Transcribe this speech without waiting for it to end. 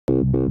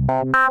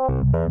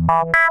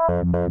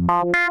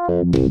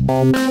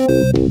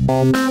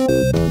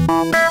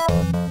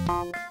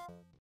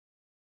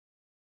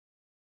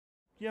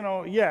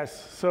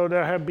Yes, so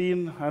there have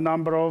been a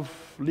number of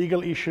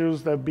legal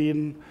issues that have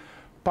been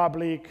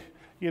public.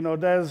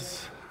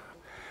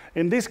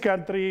 In this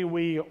country,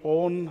 we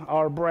own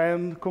our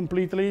brand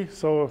completely,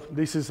 so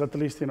this is at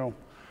least,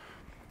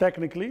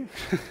 technically.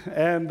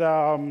 And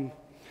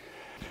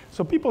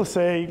so people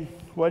say,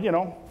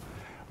 well,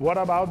 what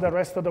about the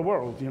rest of the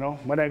world?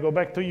 When I go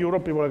back to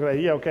Europe, people are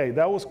like, yeah, okay,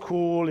 that was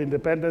cool,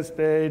 Independence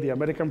Day, the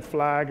American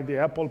flag, the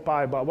apple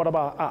pie, but what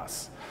about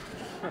us?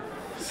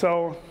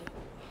 So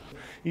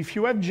if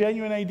you have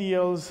genuine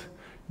ideals,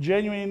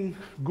 genuine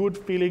good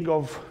feeling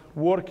of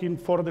working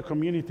for the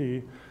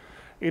community,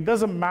 it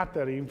doesn't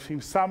matter if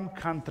in some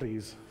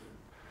countries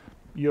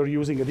you're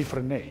using a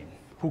different name.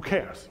 Who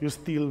cares? It's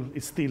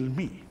still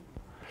me.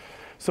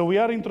 So we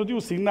are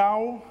introducing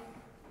now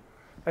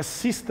a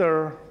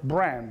sister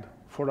brand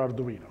for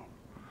Arduino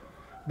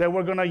that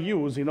we're going to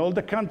use in all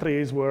the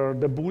countries where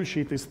the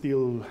bullshit is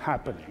still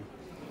happening.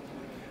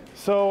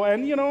 So,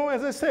 and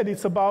as I said,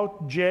 it's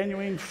about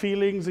genuine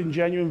feelings and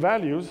genuine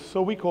values,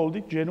 so we called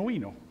it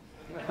Genuino.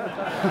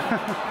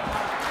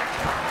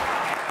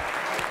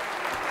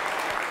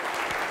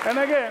 And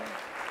again,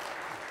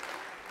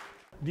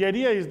 the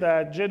idea is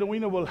that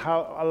Genuino will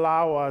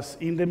allow us,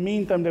 in the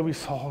meantime that we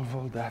solve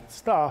all that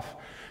stuff,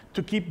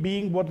 to keep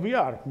being what we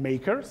are,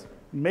 makers,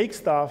 make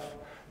stuff,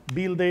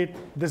 build it,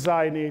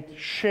 design it,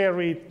 share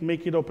it,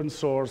 make it open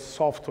source,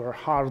 software,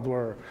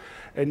 hardware,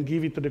 and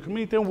give it to the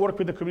community and work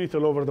with the community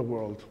all over the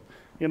world.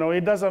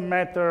 It doesn't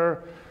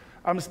matter.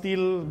 I'm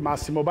still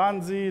Massimo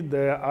Banzi.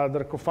 The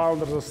other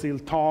co-founders are still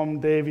Tom,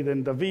 David,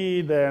 and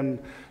David. And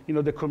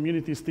the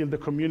community is still the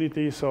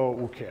community, so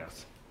who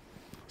cares?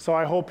 So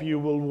I hope you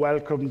will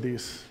welcome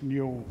this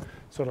new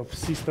sort of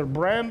sister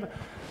brand.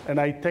 And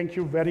I thank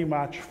you very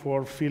much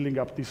for filling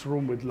up this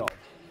room with love.